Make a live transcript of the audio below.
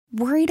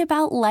Worried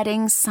about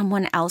letting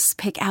someone else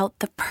pick out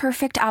the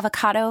perfect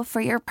avocado for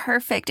your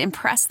perfect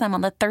impress them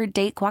on the third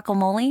date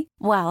guacamole?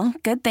 Well,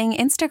 good thing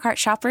Instacart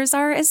shoppers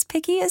are as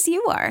picky as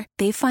you are.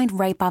 They find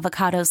ripe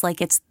avocados like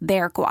it's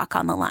their guac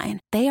on the line.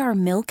 They are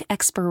milk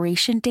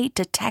expiration date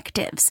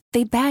detectives.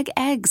 They bag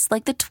eggs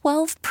like the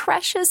 12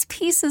 precious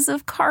pieces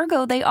of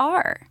cargo they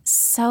are.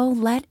 So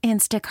let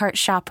Instacart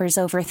shoppers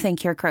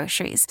overthink your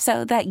groceries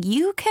so that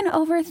you can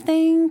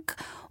overthink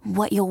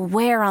what you'll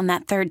wear on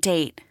that third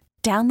date.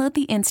 Download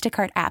the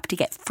Instacart app to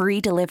get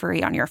free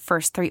delivery on your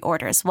first 3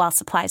 orders while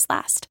supplies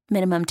last.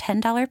 Minimum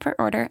 $10 per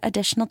order.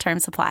 Additional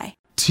terms apply.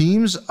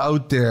 Teams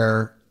out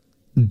there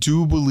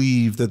do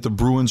believe that the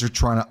Bruins are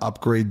trying to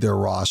upgrade their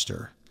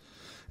roster.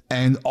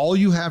 And all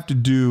you have to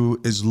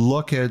do is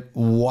look at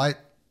what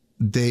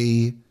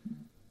they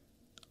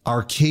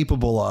are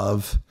capable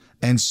of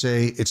and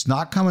say, it's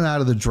not coming out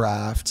of the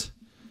draft.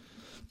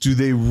 Do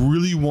they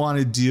really want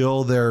to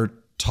deal their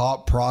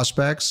top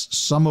prospects,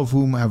 some of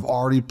whom have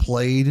already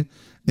played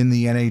in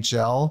the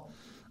NHL?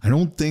 I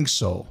don't think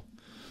so.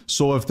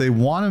 So if they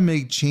want to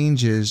make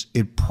changes,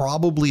 it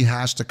probably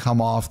has to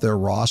come off their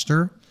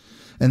roster.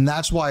 And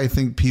that's why I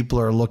think people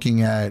are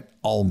looking at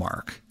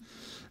Ullmark.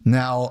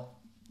 Now,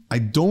 I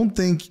don't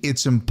think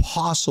it's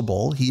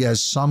impossible. He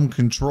has some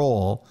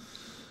control.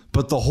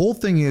 But the whole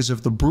thing is,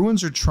 if the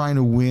Bruins are trying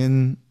to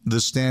win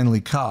the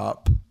Stanley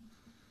Cup,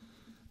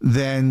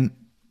 then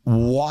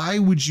why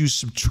would you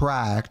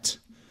subtract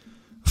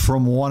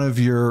from one of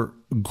your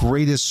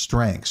greatest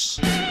strengths?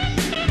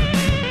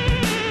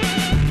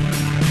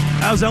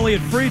 How's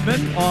Elliot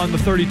Friedman on the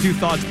 32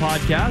 Thoughts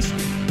podcast?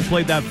 We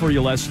played that for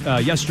you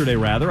yesterday,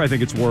 rather. I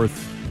think it's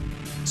worth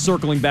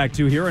circling back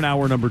to here in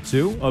hour number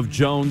 2 of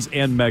Jones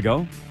and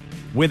Mego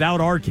without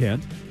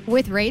Arcand.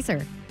 With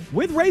Razor.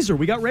 With Razor.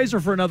 We got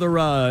Razor for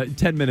another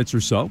 10 minutes or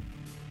so.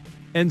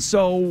 And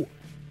so,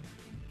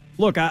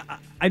 look,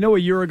 I know a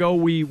year ago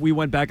we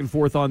went back and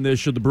forth on this.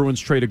 Should the Bruins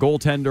trade a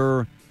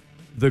goaltender?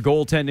 The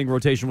goaltending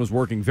rotation was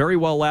working very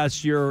well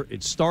last year.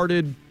 It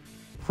started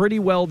pretty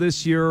well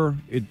this year.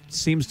 It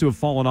seems to have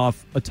fallen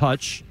off a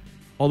touch,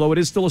 although it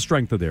is still a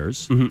strength of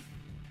theirs. Mm-hmm.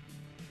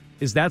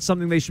 Is that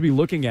something they should be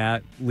looking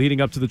at leading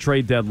up to the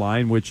trade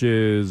deadline, which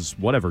is,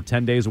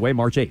 10 days away,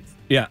 March 8th?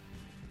 Yeah.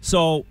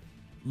 So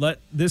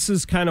this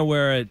is kind of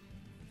where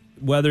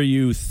whether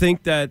you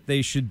think that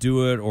they should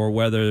do it or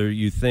whether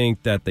you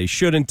think that they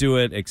shouldn't do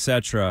it,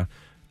 etc.,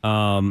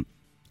 I'm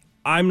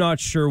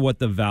not sure what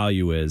the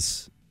value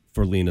is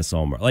for Linus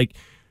Ullmark.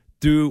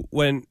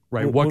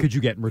 What could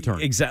you get in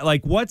return?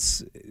 Exactly.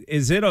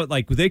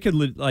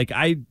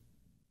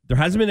 There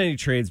hasn't been any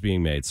trades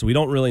being made, so we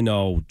don't really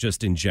know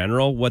just in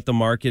general what the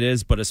market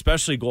is, but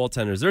especially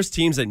goaltenders. There's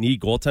teams that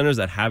need goaltenders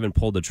that haven't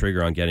pulled the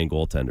trigger on getting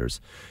goaltenders.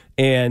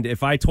 And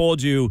if I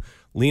told you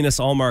Linus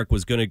Ullmark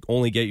was going to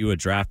only get you a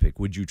draft pick,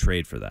 would you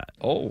trade for that?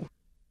 Oh.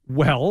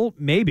 Well,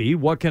 maybe.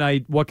 What can I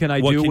do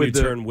with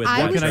the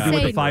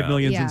 $5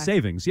 million in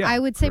savings? Yeah. I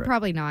would say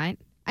probably not.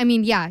 I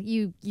mean, yeah,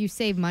 you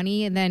save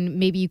money and then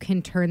maybe you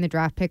can turn the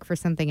draft pick for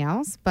something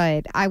else,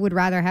 but I would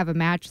rather have a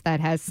match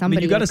that has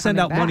somebody. You got to send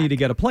out money to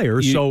get a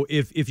player. So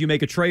if you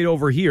make a trade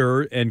over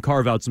here and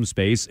carve out some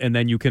space and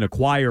then you can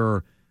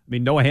acquire,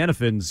 Noah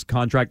Hannafin's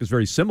contract is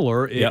very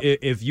similar. Yep.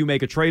 If you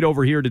make a trade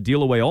over here to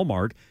deal away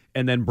Ullmark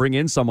and then bring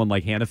in someone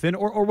like Hannafin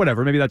or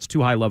whatever, maybe that's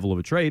too high level of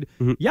a trade.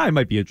 Mm-hmm. Yeah, I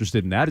might be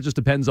interested in that. It just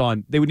depends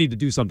on, they would need to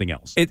do something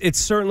else. It's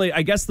certainly,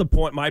 I guess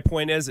my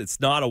point is it's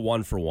not a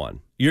 1-for-1.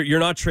 You're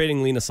not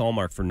trading Linus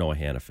Ullmark for Noah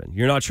Hannafin.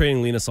 You're not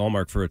trading Linus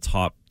Ullmark for a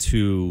top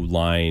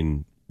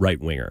 2-line right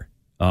winger.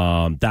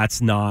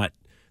 That's not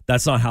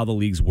how the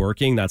league's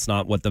working. That's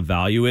not what the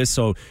value is.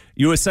 So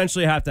you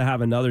essentially have to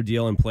have another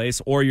deal in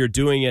place, or you're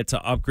doing it to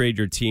upgrade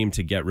your team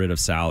to get rid of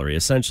salary.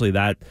 Essentially,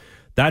 that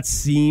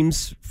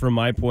seems, from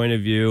my point of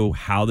view,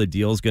 how the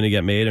deal is going to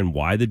get made and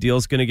why the deal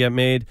is going to get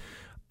made.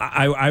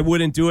 I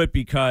wouldn't do it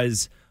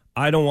because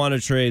I don't want to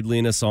trade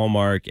Linus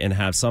Ullmark and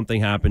have something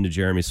happen to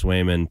Jeremy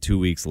Swayman 2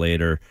 weeks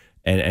later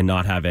and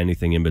not have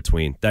anything in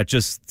between. That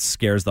just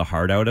scares the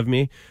heart out of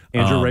me.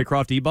 Andrew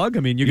Raycroft e-bug?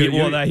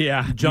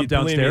 You jump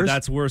downstairs? Me,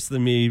 that's worse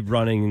than me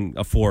running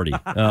a 40.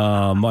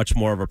 Much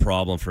more of a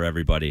problem for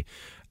everybody.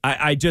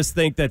 I just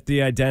think that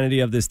the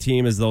identity of this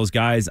team is those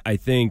guys. I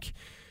think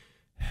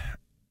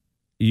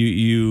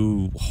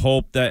you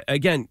hope that,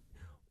 again,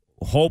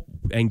 hope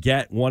and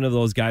get one of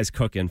those guys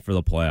cooking for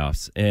the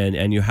playoffs.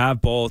 And you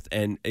have both,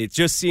 and it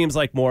just seems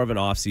like more of an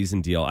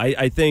offseason deal.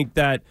 I think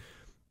that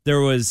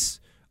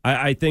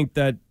I think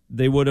that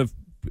they would have,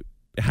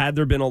 had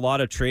there been a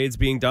lot of trades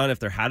being done, if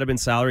there had been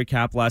salary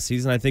cap last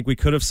season, I think we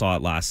could have saw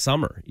it last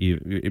summer.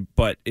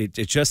 But it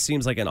just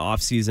seems like an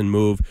off-season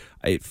move.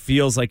 It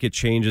feels like it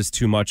changes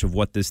too much of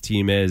what this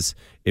team is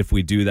if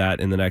we do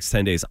that in the next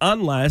 10 days.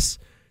 Unless,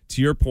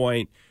 to your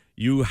point,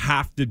 you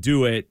have to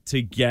do it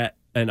to get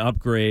an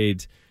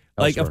upgrade.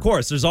 Of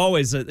course, there's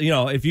always,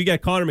 if you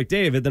get Connor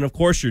McDavid, then of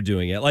course you're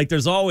doing it.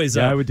 There's always,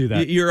 I would do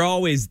that. You're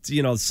always,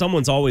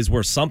 someone's always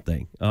worth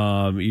something.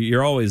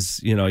 You're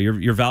always,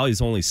 your value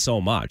is only so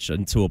much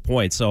and to a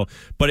point. So,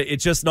 but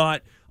it's just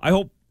not, I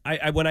hope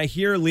when I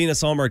hear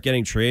Linus Ullmark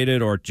getting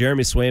traded or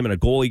Jeremy Swayman, a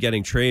goalie,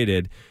 getting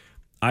traded,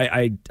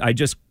 I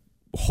just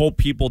hope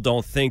people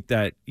don't think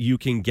that you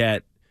can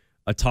get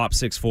a top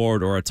 6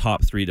 forward or a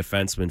top 3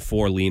 defenseman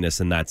for Linus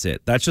and that's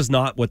it. That's just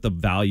not what the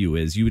value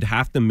is. You would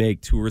have to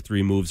make 2 or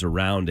 3 moves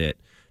around it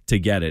to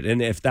get it.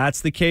 And if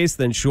that's the case,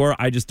 then sure,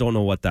 I just don't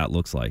know what that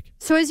looks like.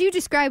 So as you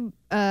describe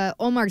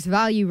Ullmark's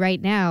value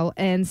right now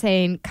and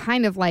saying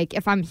kind of like,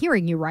 if I'm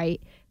hearing you right,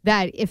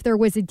 that if there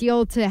was a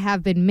deal to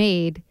have been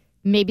made,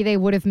 maybe they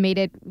would have made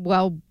it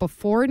well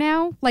before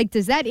now? Like,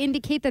 does that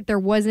indicate that there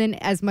wasn't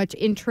as much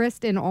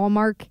interest in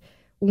Ullmark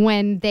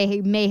when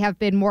they may have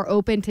been more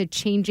open to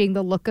changing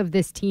the look of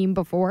this team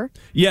before?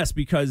 Yes,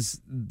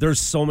 because there's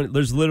so many.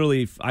 There's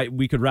literally,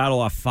 we could rattle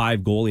off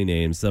 5 goalie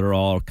names that are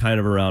all kind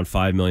of around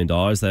 $5 million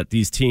that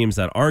these teams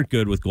that aren't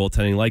good with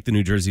goaltending, like the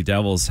New Jersey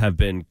Devils, have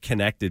been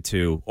connected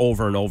to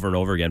over and over and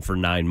over again for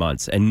 9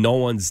 months, and no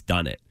one's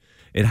done it.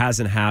 It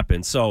hasn't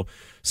happened. So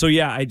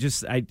yeah,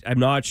 I'm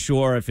not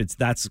sure if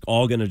that's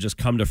all going to just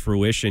come to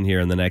fruition here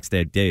in the next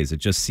 8 days. It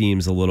just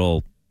seems a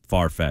little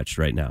far-fetched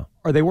right now.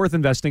 Are they worth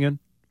investing in?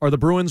 Are the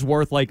Bruins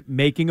worth like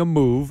making a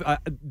move?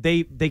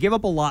 They gave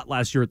up a lot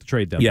last year at the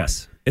trade deadline.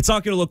 Yes, it's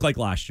not going to look like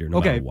last year, no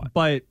matter what.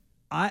 But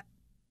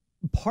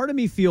part of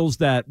me feels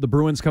that the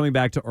Bruins coming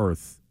back to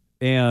earth,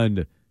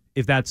 and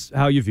if that's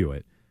how you view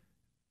it,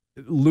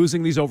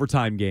 losing these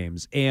overtime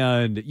games,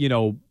 and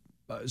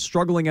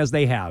struggling as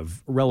they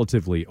have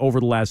relatively over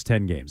the last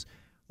 10 games,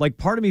 like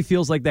part of me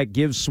feels like that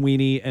gives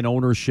Sweeney and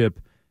ownership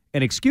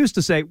an excuse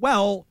to say,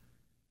 well,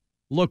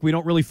 look, we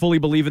don't really fully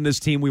believe in this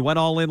team. We went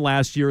all in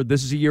last year.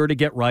 This is a year to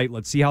get right.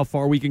 Let's see how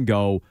far we can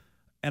go.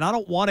 And I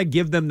don't want to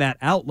give them that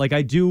out. Like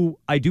I do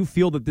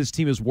feel that this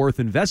team is worth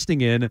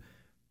investing in.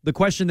 The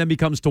question then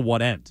becomes to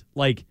what end?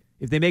 Like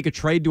if they make a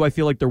trade, do I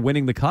feel like they're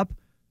winning the cup?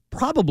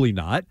 Probably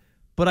not.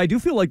 But I do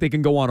feel like they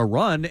can go on a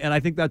run, and I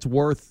think that's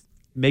worth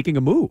making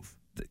a move.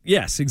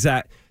 Yes,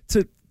 exactly.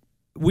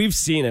 We've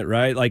seen it,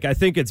 right? Like I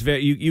think it's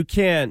very do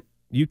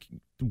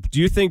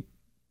you think,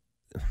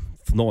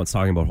 no one's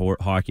talking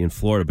about hockey in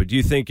Florida, but do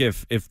you think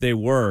if they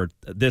were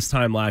this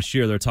time last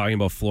year, they're talking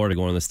about Florida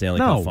going to the Stanley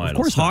Cup Finals? Of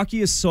course not.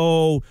 Hockey is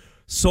so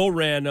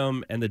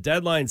random, and the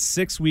deadline's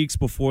 6 weeks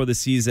before the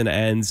season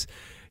ends.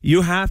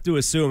 You have to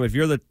assume if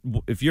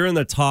you're in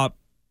the top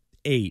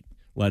 8,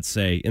 let's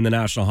say, in the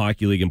National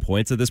Hockey League in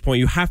points at this point,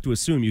 you have to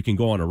assume you can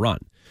go on a run.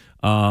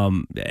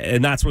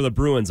 And that's where the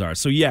Bruins are.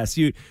 So yes,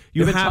 they've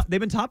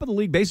been top of the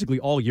league basically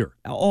all year,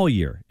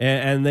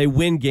 and they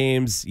win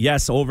games.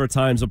 Yes,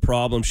 overtime's a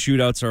problem,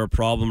 shootouts are a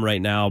problem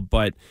right now.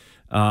 But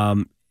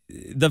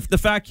the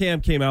Fat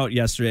Cam came out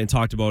yesterday and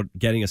talked about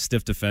getting a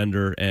stiff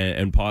defender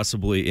and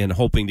possibly in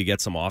hoping to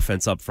get some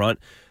offense up front.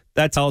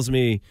 That tells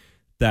me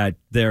that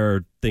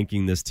they're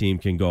thinking this team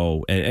can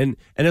go. And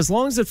as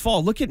long as it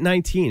falls, look at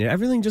 19.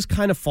 Everything just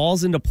kind of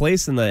falls into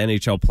place in the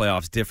NHL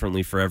playoffs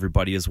differently for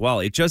everybody as well.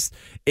 It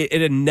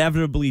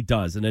inevitably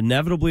does. And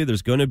inevitably,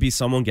 there's going to be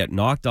someone get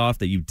knocked off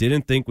that you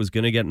didn't think was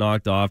going to get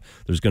knocked off.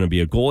 There's going to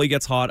be a goalie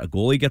gets hot, a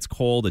goalie gets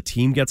cold, a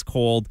team gets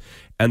cold,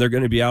 and they're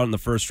going to be out in the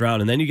first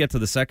round. And then you get to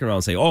the second round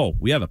and say, oh,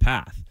 we have a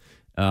path.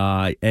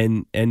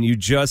 And you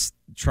just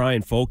try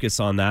and focus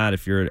on that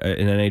if you're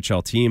an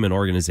NHL team and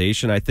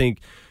organization. I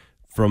think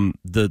from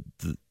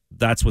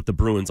that's what the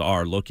Bruins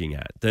are looking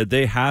at.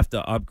 They have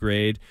to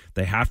upgrade.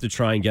 They have to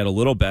try and get a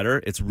little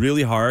better. It's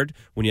really hard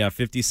when you have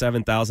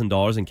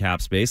 $57,000 in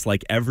cap space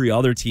like every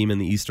other team in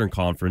the Eastern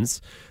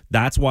Conference.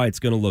 That's why it's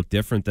going to look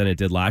different than it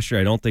did last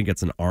year. I don't think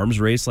it's an arms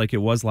race like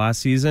it was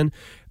last season,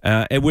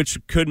 which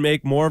could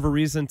make more of a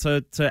reason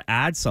to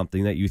add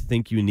something that you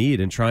think you need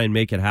and try and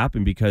make it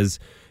happen, because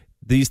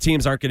these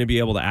teams aren't going to be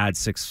able to add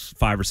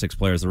 5 or 6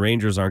 players. The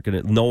Rangers aren't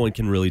going to. No one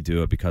can really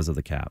do it because of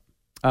the cap.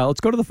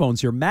 Let's go to the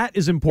phones here. Matt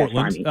is in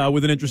Portland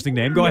with an interesting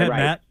name. Go ahead, right.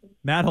 Matt.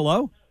 Matt,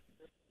 hello.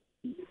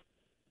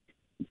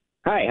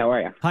 Hi, how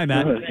are you? Hi,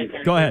 Matt.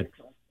 Go ahead.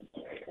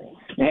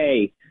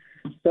 Hey,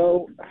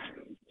 so...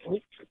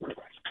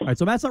 All right,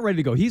 so Matt's not ready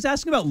to go. He's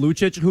asking about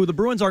Lucic, who the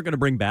Bruins aren't going to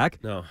bring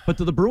back. No. But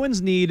do the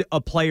Bruins need a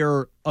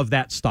player of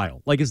that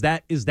style? Like, is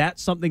that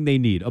something they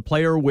need? A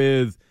player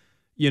with,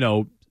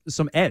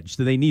 some edge?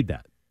 Do they need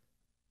that?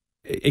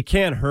 It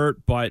can't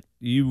hurt, but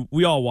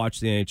we all watch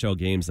the NHL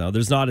games now.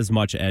 There's not as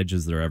much edge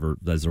as there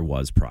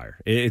was prior.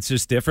 It's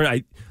just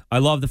different. I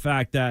love the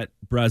fact that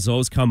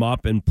Brazeau's come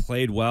up and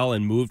played well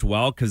and moved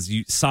well, because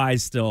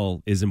size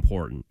still is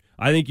important.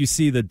 I think you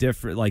see the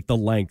different, like the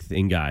length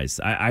in guys.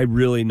 I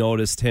really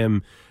noticed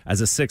him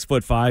as a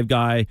 6'5"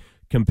 guy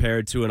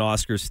compared to an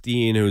Oscar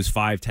Steen who's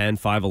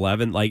 5'10",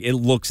 5'11". Like, it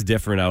looks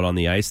different out on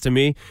the ice to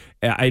me.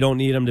 I don't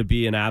need him to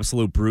be an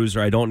absolute bruiser.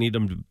 I don't need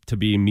him to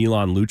be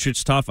Milan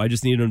Lucic tough. I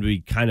just need him to be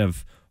kind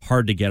of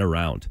hard to get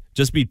around.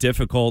 Just be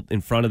difficult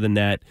in front of the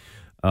net.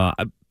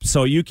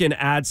 So you can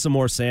add some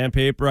more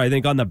sandpaper. I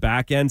think on the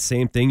back end,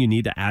 same thing. You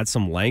need to add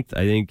some length.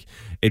 I think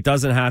it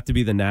doesn't have to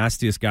be the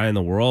nastiest guy in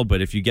the world,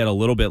 but if you get a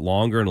little bit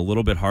longer and a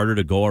little bit harder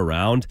to go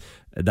around,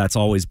 that's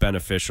always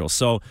beneficial.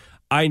 So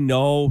I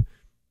know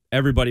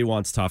everybody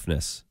wants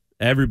toughness.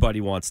 Everybody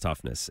wants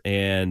toughness.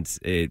 And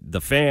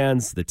the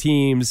fans, the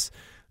teams,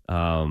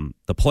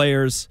 the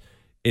players.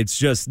 It's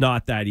just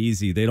not that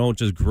easy. They don't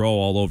just grow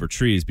all over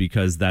trees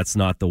because that's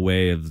not the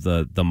way of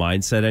the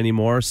mindset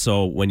anymore.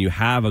 So when you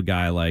have a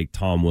guy like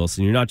Tom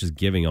Wilson, you're not just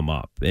giving him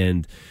up.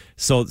 And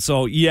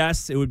so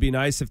yes, it would be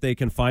nice if they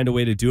can find a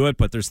way to do it,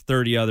 but there's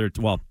 15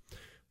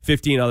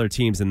 other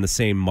teams in the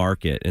same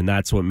market, and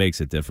that's what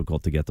makes it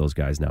difficult to get those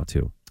guys now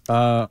too.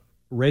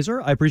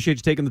 Razor, I appreciate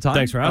you taking the time.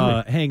 Thanks for having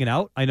me. Hanging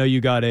out. I know you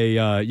got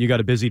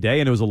a busy day,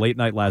 and it was a late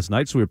night last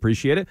night, so we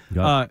appreciate it.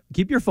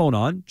 Keep your phone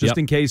on just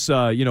in case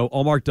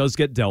Ullmark does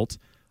get dealt.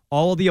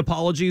 All of the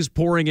apologies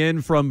pouring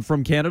in from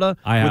Canada.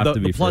 I have to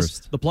be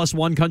first. The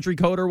 +1 country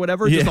code or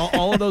whatever. Just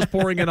all of those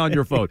pouring in on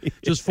your phone.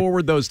 Just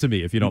forward those to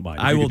me if you don't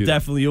mind. I will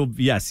definitely.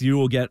 You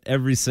will get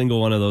every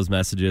single one of those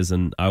messages,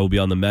 and I will be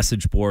on the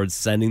message boards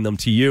sending them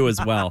to you as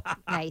well.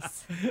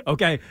 Nice.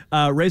 Okay,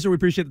 Razor, we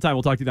appreciate the time.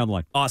 We'll talk to you down the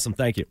line. Awesome.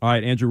 Thank you. All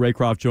right, Andrew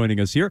Raycroft joining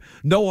us here.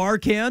 No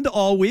Arcand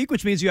all week,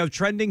 which means you have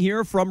trending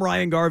here from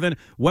Ryan Garvin.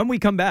 When we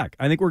come back,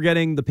 I think we're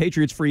getting the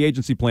Patriots free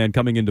agency plan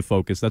coming into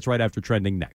focus. That's right after trending next.